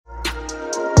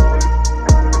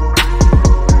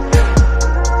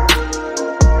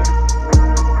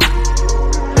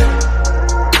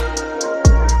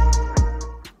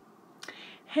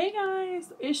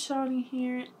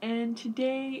here, and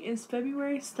today is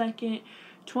February 2nd,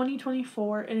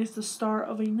 2024. It is the start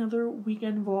of another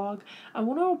weekend vlog. I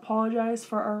want to apologize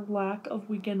for our lack of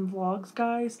weekend vlogs,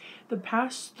 guys. The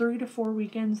past 3 to 4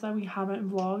 weekends that we haven't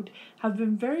vlogged have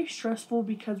been very stressful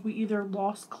because we either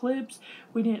lost clips,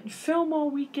 we didn't film all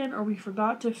weekend, or we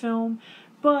forgot to film.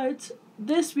 But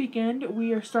this weekend,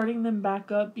 we are starting them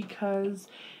back up because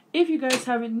if you guys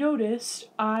haven't noticed,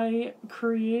 I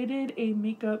created a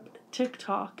makeup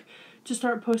TikTok to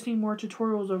start posting more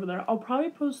tutorials over there. I'll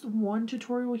probably post one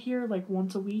tutorial here like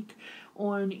once a week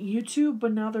on YouTube,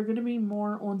 but now they're going to be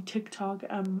more on TikTok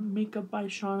at Makeup by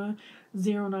Shawna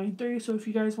 093. So if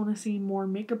you guys want to see more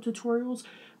makeup tutorials,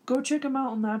 go check them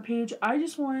out on that page. I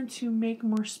just wanted to make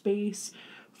more space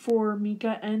for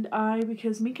Micah and I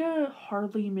because Micah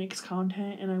hardly makes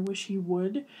content, and I wish he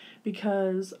would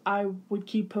because I would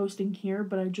keep posting here,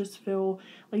 but I just feel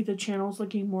like the channel's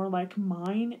looking more like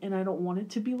mine, and I don't want it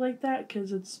to be like that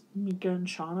because it's Micah and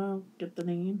Shawna, get the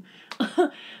name.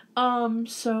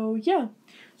 So yeah.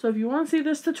 So if you want to see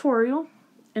this tutorial,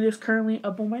 it is currently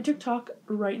up on my TikTok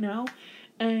right now.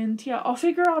 And yeah, I'll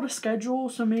figure out a schedule,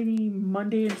 so maybe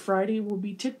Monday and Friday will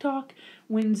be TikTok,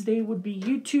 Wednesday would be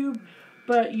YouTube,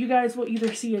 but you guys will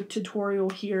either see a tutorial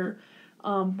here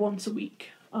once a week.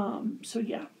 So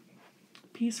yeah,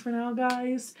 peace for now,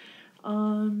 guys.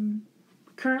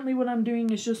 Currently what I'm doing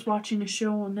is just watching a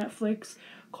show on Netflix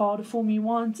called Fool Me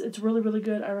Once. It's really, really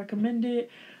good. I recommend it.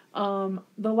 The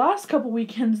last couple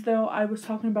weekends, though, I was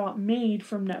talking about Made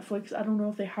from Netflix. I don't know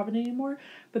if they have it anymore,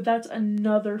 but that's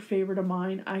another favorite of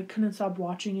mine. I couldn't stop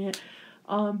watching it.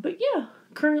 But yeah,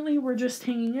 currently we're just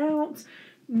hanging out.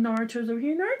 Naruto's over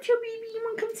here. Naruto, baby, you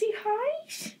wanna come say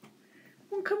hi?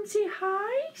 Wanna come say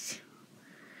hi?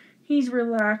 He's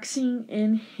relaxing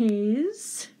in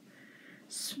his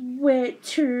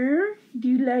sweater. Do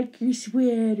you like your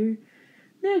sweater?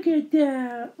 Look at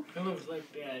that. It looks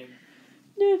like Daddy.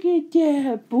 Look at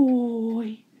that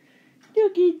boy.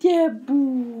 Look at that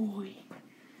boy.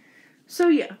 So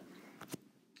yeah.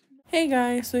 Hey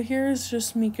guys, so here's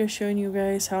just Micah showing you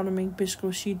guys how to make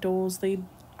biscuit sheet dolls. They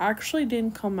actually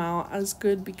didn't come out as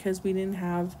good because we didn't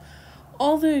have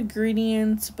all the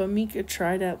ingredients, but Micah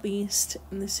tried at least,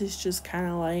 and this is just kind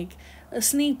of like a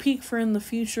sneak peek for in the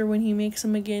future. When he makes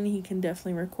them again, he can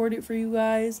definitely record it for you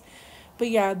guys. But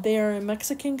yeah, they are a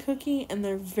Mexican cookie, and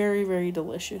they're very, very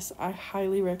delicious. I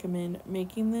highly recommend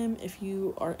making them if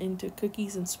you are into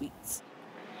cookies and sweets.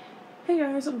 Hey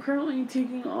guys, I'm currently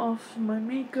taking off my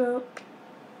makeup.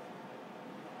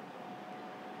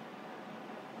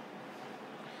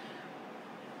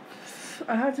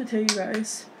 I have to tell you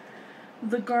guys,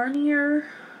 the Garnier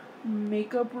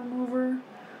makeup remover,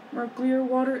 more clear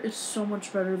water, is so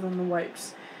much better than the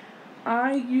wipes.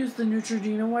 I used the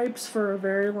Neutrogena wipes for a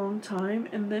very long time,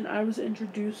 and then I was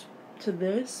introduced to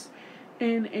this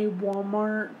in a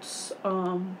Walmart's,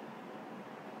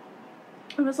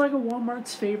 it was like a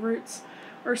Walmart's Favorites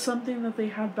or something that they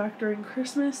had back during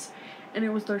Christmas, and it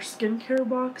was their skincare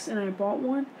box, and I bought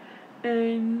one.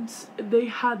 And they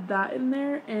had that in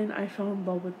there, and I fell in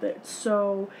love with it.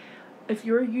 So if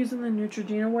you're using the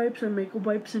Neutrogena wipes or makeup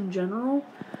wipes in general,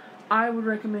 I would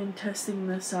recommend testing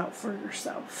this out for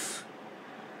yourself.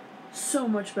 So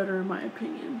much better in my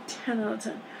opinion. 10 out of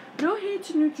 10. No hate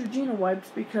to Neutrogena wipes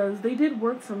because they did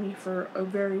work for me for a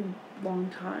very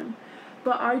long time.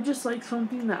 But I just like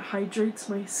something that hydrates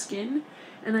my skin.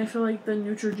 And I feel like the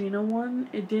Neutrogena one,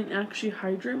 it didn't actually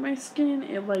hydrate my skin.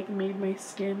 It like made my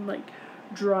skin like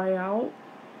dry out.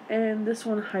 And this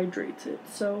one hydrates it.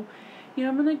 So yeah,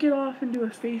 I'm gonna get off and do a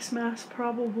face mask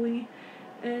probably.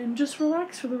 And just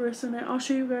relax for the rest of the night. I'll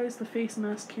show you guys the face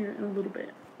mask here in a little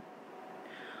bit.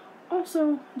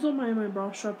 Also, don't mind my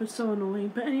bra strap, it's so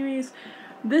annoying. But anyways,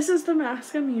 this is the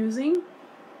mask I'm using.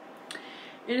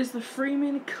 It is the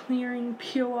Freeman Clearing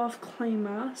Peel Off Clay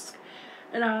Mask.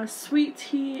 It has sweet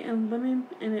tea and lemon,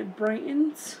 and it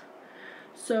brightens.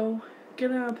 So,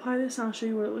 gonna apply this, and I'll show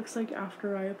you what it looks like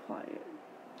after I apply it.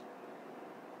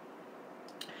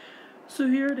 So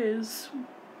here it is.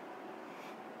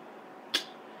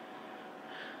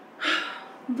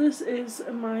 This is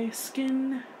my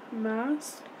skin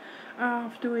mask. I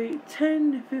have to wait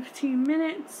 10 to 15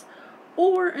 minutes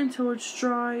or until it's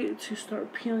dry to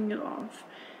start peeling it off.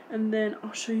 And then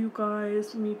I'll show you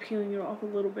guys me peeling it off a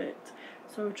little bit.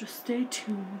 So just stay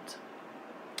tuned.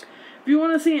 If you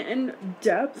want to see it in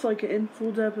depth, like in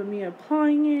full depth of me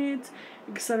applying it,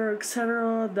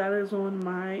 etc., that is on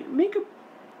my makeup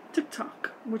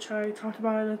TikTok, which I talked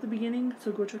about it at the beginning,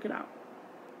 so go check it out.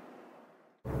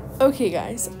 Okay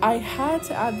guys, I had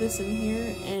to add this in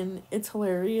here and it's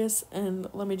hilarious, and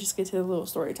let me just get to the little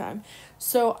story time.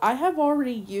 So I have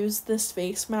already used this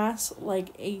face mask like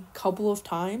a couple of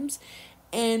times,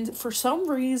 and for some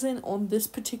reason on this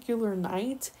particular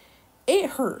night,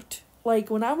 it hurt. Like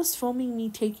when I was filming me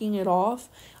taking it off,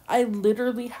 I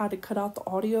literally had to cut out the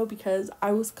audio because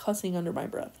I was cussing under my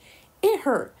breath. It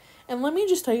hurt. And let me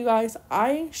just tell you guys,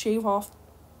 I shave off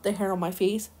the hair on my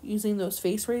face using those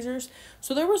face razors,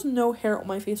 so there was no hair on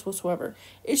my face whatsoever.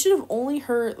 It should have only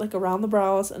hurt like around the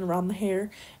brows and around the hair.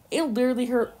 It literally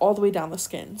hurt all the way down the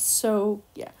skin. So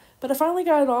yeah, but I finally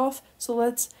got it off, so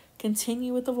let's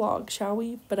continue with the vlog, shall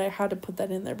we? But I had to put that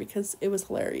in there because it was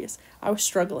hilarious. I was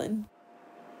struggling.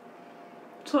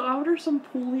 So after some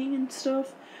pulling and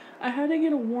stuff, I had to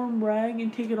get a warm rag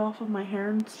and take it off of my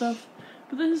hair and stuff,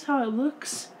 but this is how it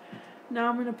looks. Now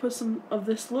I'm going to put some of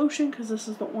this lotion because this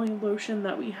is the only lotion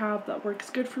that we have that works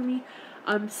good for me.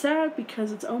 I'm sad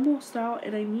because it's almost out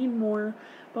and I need more,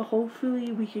 but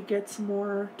hopefully we could get some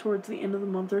more towards the end of the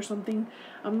month or something.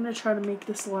 I'm going to try to make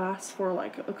this last for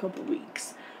like a couple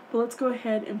weeks. But let's go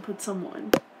ahead and put some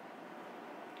on.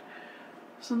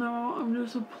 So now I'm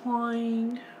just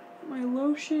applying my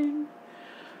lotion.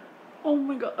 Oh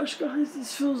my gosh, guys,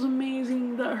 this feels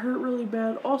amazing. That hurt really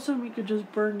bad. Also, Micah just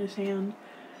burned his hand.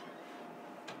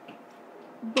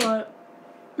 But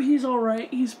he's alright.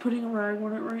 He's putting a rag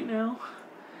on it right now.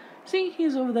 See,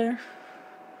 he's over there.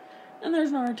 And there's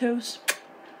Naruto's.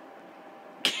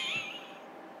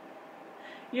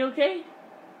 You okay?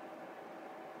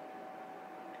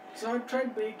 So I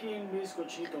tried baking these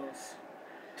cochitos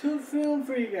to film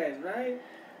for you guys, right?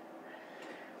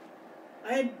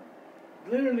 I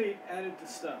literally added the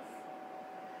stuff.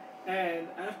 And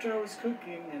after I was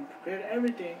cooking and prepared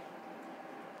everything,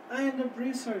 I ended up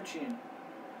researching.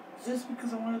 Just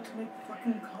because I wanted to make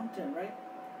fucking content, right?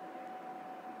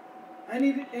 I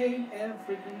needed egg and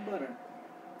freaking butter.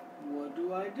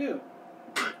 What do?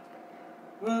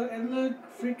 Well, it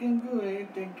looked freaking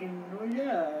good, thinking, oh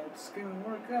yeah, it's gonna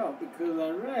work out because I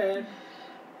read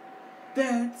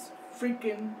that's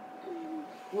freaking,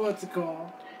 what's it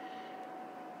called?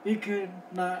 You could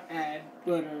not add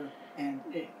butter and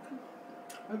egg.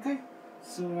 Okay,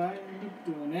 so I ended up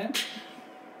doing it.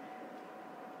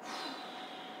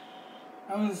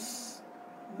 I was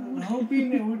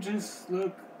hoping it would just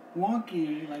look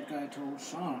wonky like I told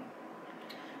Sean.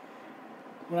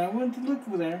 When I went to look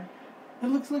for there, it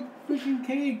looks like freaking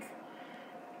cake.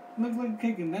 It looks like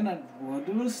cake, and then what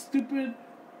do a stupid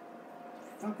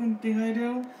fucking thing I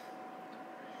do?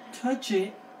 Touch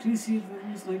it to see if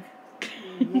it was like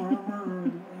warmer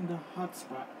in the hot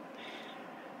spot.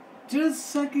 Just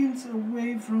seconds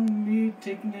away from me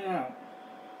taking it out.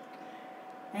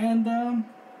 And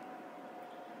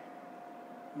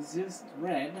it's just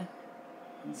red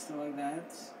and stuff like that.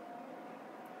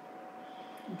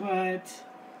 But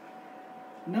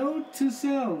note to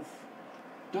self,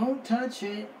 don't touch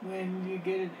it when you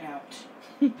get it out.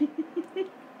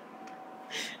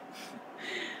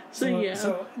 So yeah.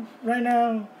 So right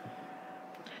now,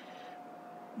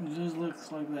 it just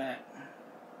looks like that.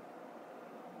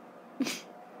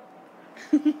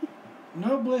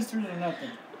 No blisters or nothing.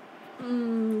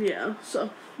 Yeah, so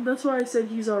that's why I said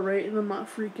he's alright and I'm not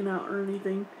freaking out or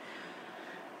anything.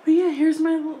 But yeah, here's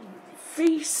my little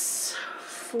face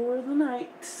for the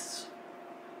night.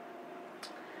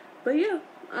 But yeah,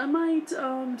 I might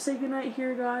say goodnight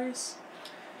here, guys.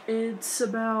 It's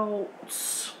about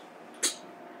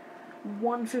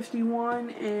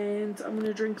 1:51 and I'm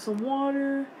gonna drink some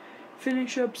water,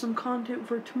 finish up some content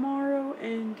for tomorrow,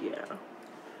 and yeah.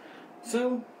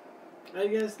 So I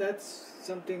guess that's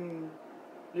something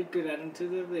we could add into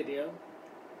the video.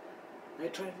 I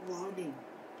tried vlogging.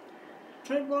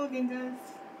 Guys.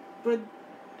 But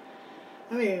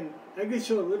I mean, I could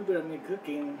show a little bit of me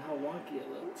cooking and how wonky it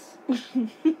looks.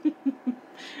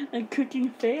 A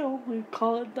cooking fail, we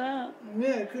call it that.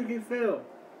 Yeah, cooking fail.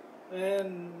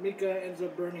 And Micah ends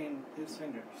up burning his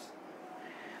fingers.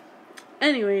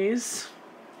 Anyways,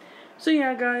 so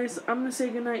yeah, guys, I'm gonna say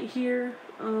goodnight here.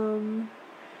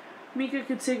 Micah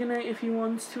could say goodnight if he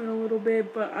wants to in a little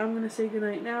bit, but I'm gonna say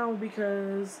goodnight now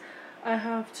because I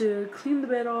have to clean the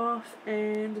bed off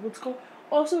and let's go.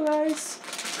 Also, guys,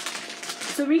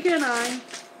 so Micah and I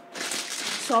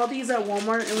saw these at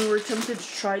Walmart and we were tempted to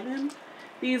try them.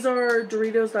 These are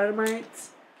Doritos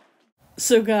Dynamites.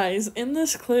 So guys, in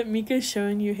this clip, Micah's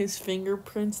showing you his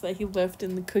fingerprints that he left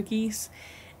in the cookies,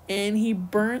 and he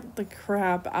burnt the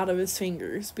crap out of his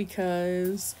fingers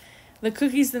because the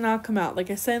cookies did not come out. Like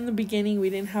I said in the beginning,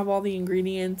 we didn't have all the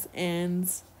ingredients, and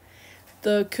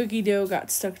the cookie dough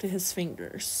got stuck to his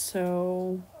fingers.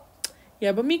 So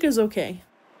Yeah, but Mika's okay.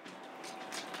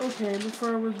 Okay,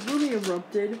 before I was really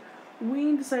erupted,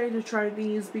 we decided to try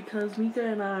these because Mika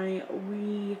and I,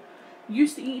 we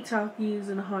used to eat Takis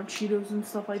and hot Cheetos and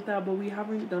stuff like that, but we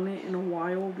haven't done it in a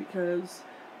while because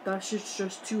that shit's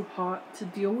just too hot to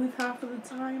deal with half of the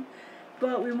time.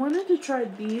 But we wanted to try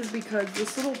these because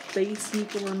this little face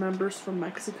Mika remembers from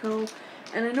Mexico.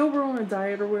 And I know we're on a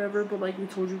diet or whatever, but like we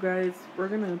told you guys, we're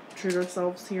gonna treat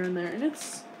ourselves here and there. And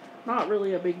it's not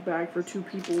really a big bag for 2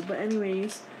 people, but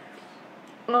anyways,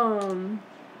 I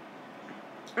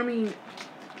mean,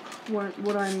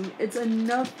 what I mean, it's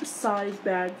enough size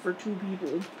bag for 2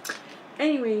 people.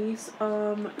 Anyways,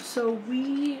 so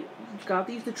we got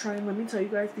these to try, and let me tell you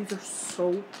guys, these are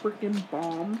so freaking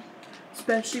bomb.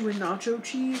 Especially with nacho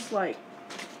cheese, like.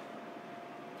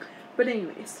 But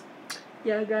anyways,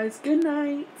 yeah guys, good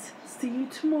night. See you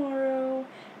tomorrow.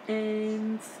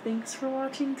 And thanks for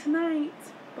watching tonight.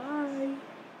 Bye.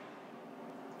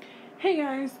 Hey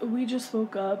guys, we just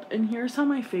woke up, and here's how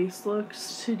my face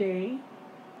looks today.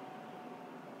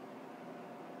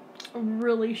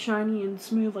 Really shiny and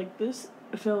smooth. Like, this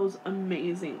feels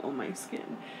amazing on my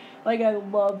skin. Like, I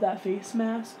love that face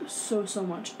mask so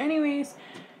much. Anyways,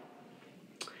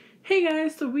 hey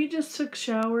guys, so we just took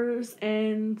showers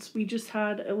and we just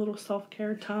had a little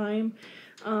self-care time.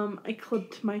 I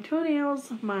clipped my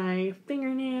toenails, my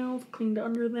fingernails, cleaned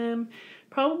under them.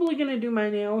 Probably gonna do my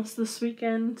nails this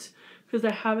weekend because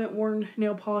I haven't worn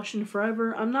nail polish in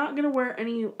forever. I'm not gonna wear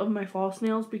any of my false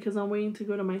nails because I'm waiting to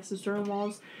go to my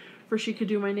sister-in-law's for she could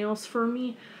do my nails for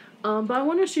me. But I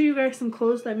want to show you guys some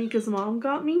clothes that Mika's mom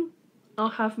got me.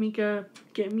 I'll have Mika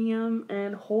get me them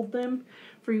and hold them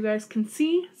for you guys can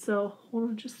see. So hold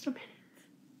on just a minute.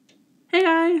 Hey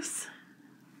guys.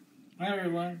 Hi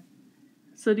everyone.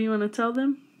 So do you want to tell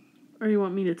them, or you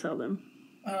want me to tell them?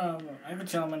 I can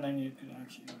tell them and then you can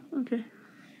actually. Okay.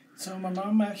 So my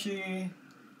mom actually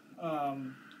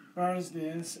brought us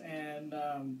this, and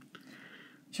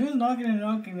she was knocking and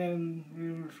knocking, and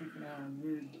we were freaking out.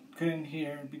 We couldn't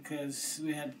hear because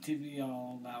we had the TV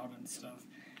all loud and stuff.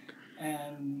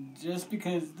 And just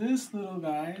because this little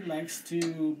guy likes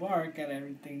to bark at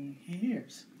everything he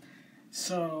hears.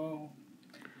 So,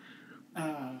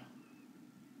 yeah,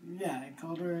 I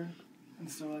called her and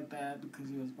stuff like that because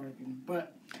he was barking.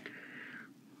 But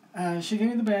she gave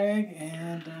me the bag,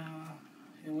 and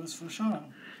it was for Shawna.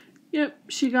 Yep,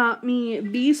 she got me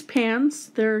these pants.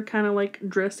 They're kind of like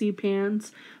dressy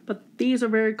pants, but these are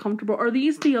very comfortable. Are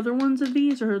these the other ones of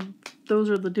these, or those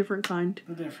are the different kind?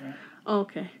 The different.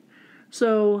 Okay.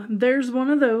 So, there's one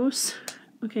of those.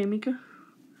 Okay, Mika.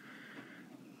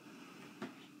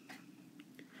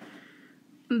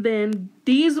 Then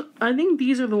these, I think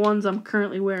these are the ones I'm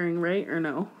currently wearing, right? Or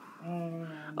no?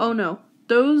 Oh, no.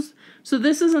 Those, so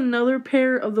this is another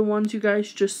pair of the ones you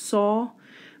guys just saw.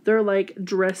 They're like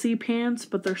dressy pants,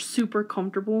 but they're super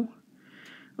comfortable.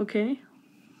 Okay.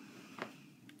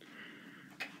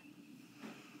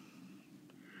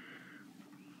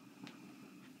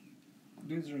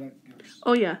 These are like yours.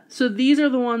 Oh, yeah. So these are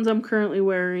the ones I'm currently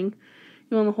wearing.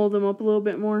 You want to hold them up a little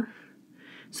bit more?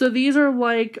 So these are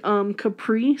like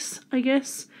capris, I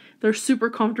guess. They're super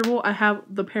comfortable. I have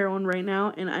the pair on right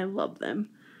now, and I love them.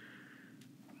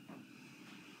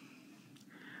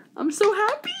 I'm so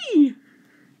happy!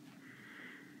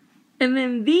 And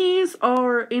then these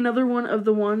are another one of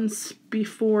the ones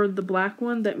before the black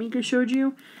one that Mika showed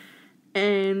you.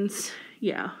 And,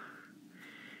 yeah.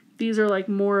 These are like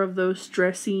more of those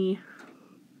dressy.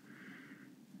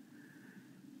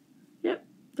 Yep,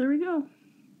 there we go.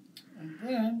 And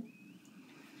then,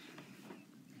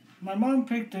 my mom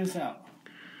picked this out.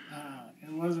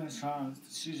 It wasn't Shawna's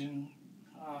decision.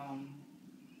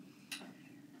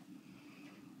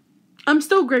 I'm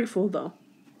still grateful, though.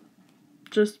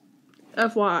 Just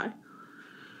FYI.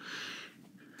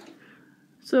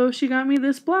 So she got me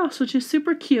this blouse, which is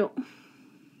super cute.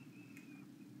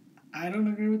 I don't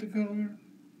agree with the color.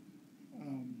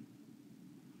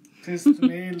 Because to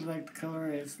me, like, the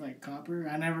color is like copper.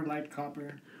 I never liked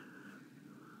copper.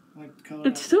 Like the color.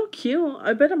 It's still cute.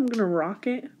 I bet I'm gonna rock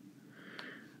it.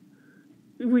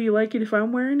 Will you like it if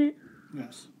I'm wearing it?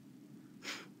 Yes.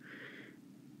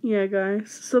 Yeah,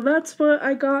 guys. So that's what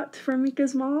I got from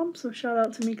Mika's mom. So shout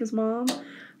out to Mika's mom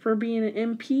for being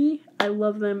an MP. I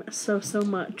love them so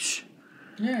much.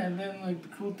 Yeah, and then like the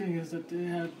cool thing is that they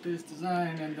had this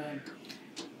design, and then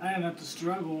I didn't have to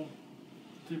struggle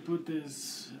to put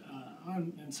this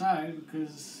on inside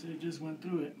because it just went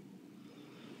through it.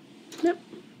 Yep.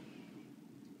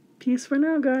 Peace for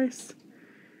now, guys.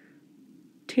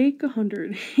 Take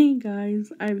 100. Hey,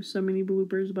 guys. I have so many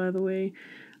bloopers, by the way.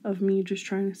 of me just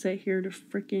trying to sit here to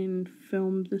freaking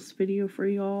film this video for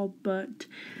y'all, but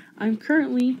I'm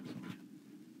currently,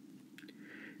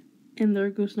 and there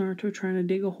goes Naruto trying to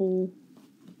dig a hole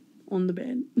on the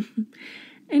bed.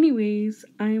 Anyways,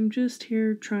 I am just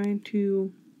here trying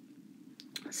to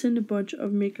send a bunch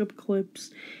of makeup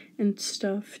clips and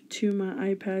stuff to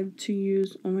my iPad to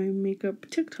use on my makeup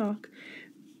TikTok.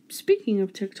 Speaking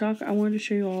of TikTok, I wanted to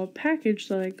show you all a package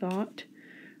that I got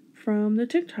from the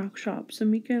TikTok shop. So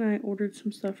Micah and I ordered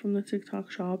some stuff from the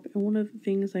TikTok shop, and one of the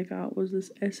things I got was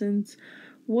this Essence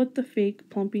What the Fake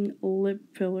Plumping Lip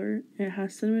Filler. It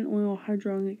has cinnamon oil,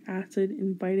 hyaluronic acid,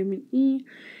 and vitamin E,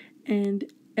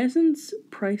 and Essence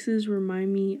prices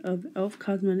remind me of e.l.f.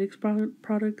 Cosmetics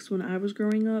products when I was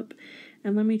growing up.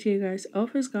 And let me tell you guys,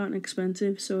 e.l.f. has gotten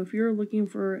expensive, so if you're looking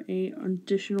for a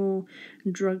additional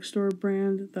drugstore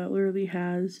brand that literally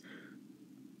has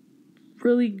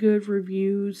really good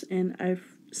reviews, and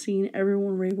I've seen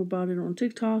everyone rave about it on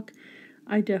TikTok,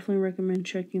 I definitely recommend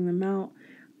checking them out.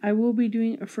 I will be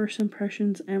doing a first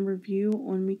impressions and review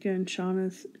on Micah and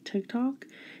Shawna's TikTok,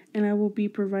 and I will be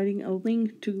providing a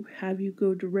link to have you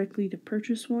go directly to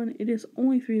purchase one. It is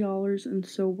only $3 and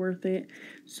so worth it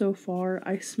so far.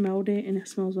 I smelled it and it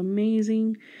smells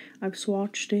amazing. I've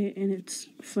swatched it and it's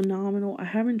phenomenal. I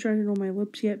haven't tried it on my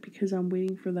lips yet because I'm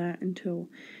waiting for that until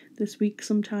this week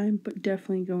sometime, but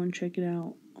definitely go and check it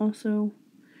out. Also,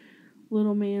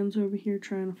 little man's over here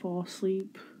trying to fall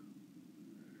asleep.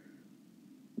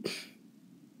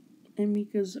 And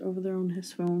Mika's over there on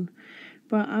his phone.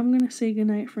 But I'm going to say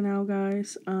goodnight for now,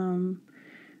 guys.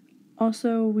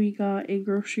 Also, we got a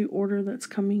grocery order that's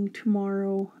coming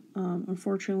tomorrow.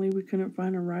 Unfortunately, we couldn't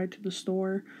find a ride to the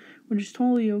store, which is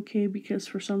totally okay because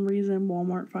for some reason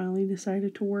Walmart finally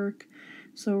decided to work.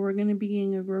 So we're going to be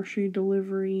getting a grocery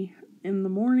delivery in the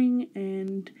morning,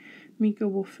 and Mika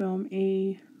will film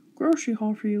a grocery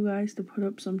haul for you guys to put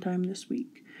up sometime this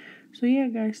week. So yeah,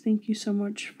 guys, thank you so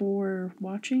much for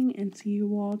watching, and see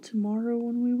you all tomorrow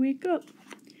when we wake up.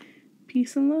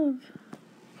 Peace and love.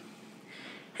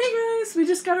 Hey guys, we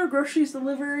just got our groceries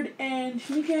delivered, and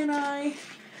Mika and I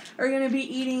are going to be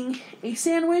eating a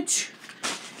sandwich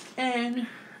and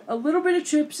a little bit of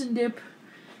chips and dip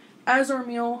as our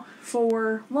meal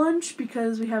for lunch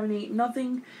because we haven't eaten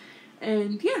nothing.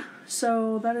 And yeah,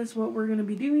 so that is what we're going to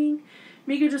be doing.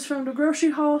 Mika just filmed a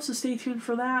grocery haul, so stay tuned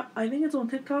for that. I think it's on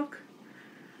TikTok.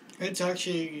 It's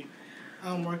actually,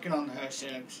 I'm working on the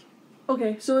hashtags.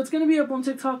 Okay, so it's going to be up on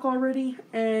TikTok already,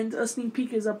 and a sneak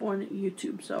peek is up on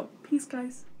YouTube. So, peace,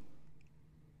 guys.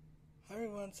 Hi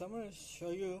everyone, so I'm going to show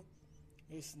you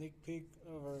a sneak peek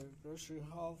of our grocery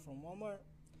haul from Walmart.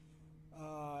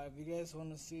 If you guys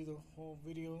want to see the whole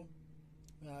video,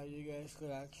 you guys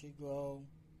could actually go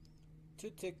to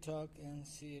TikTok and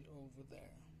see it over there.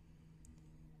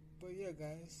 But yeah,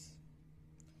 guys,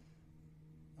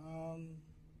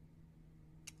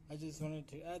 I just wanted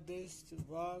to add this to the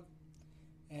vlog,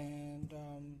 and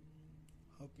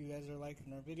hope you guys are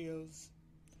liking our videos.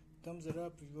 Thumbs it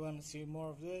up if you want to see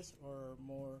more of this, or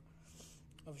more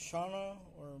of Shawna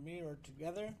or me, or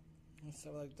together and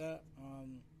stuff like that.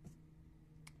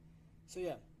 So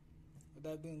yeah, with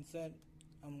that being said,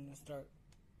 I'm gonna start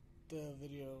the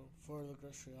video for the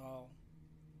grocery haul,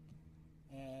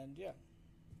 and yeah,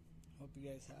 hope you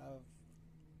guys have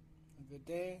a good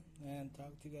day, and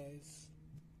talk to you guys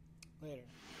later.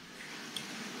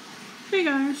 Hey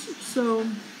guys, so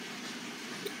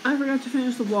I forgot to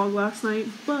finish the vlog last night,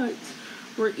 but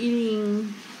we're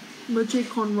eating leche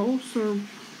con roast, or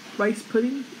rice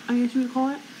pudding, I guess you would call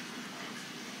it.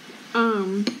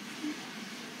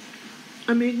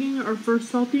 I'm making our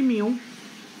first healthy meal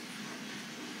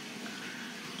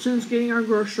since getting our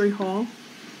grocery haul.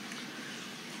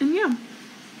 And yeah,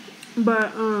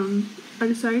 but I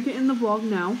decided to end the vlog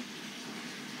now.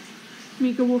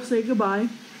 Mika will say goodbye,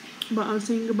 but I'm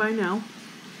saying goodbye now.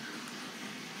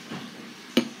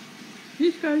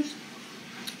 Peace, guys.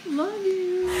 Love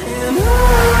you. And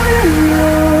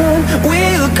on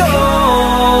we'll go,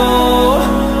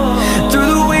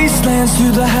 through the wastelands,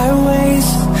 through the highways,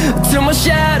 till my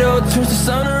shadow turns to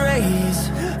sun.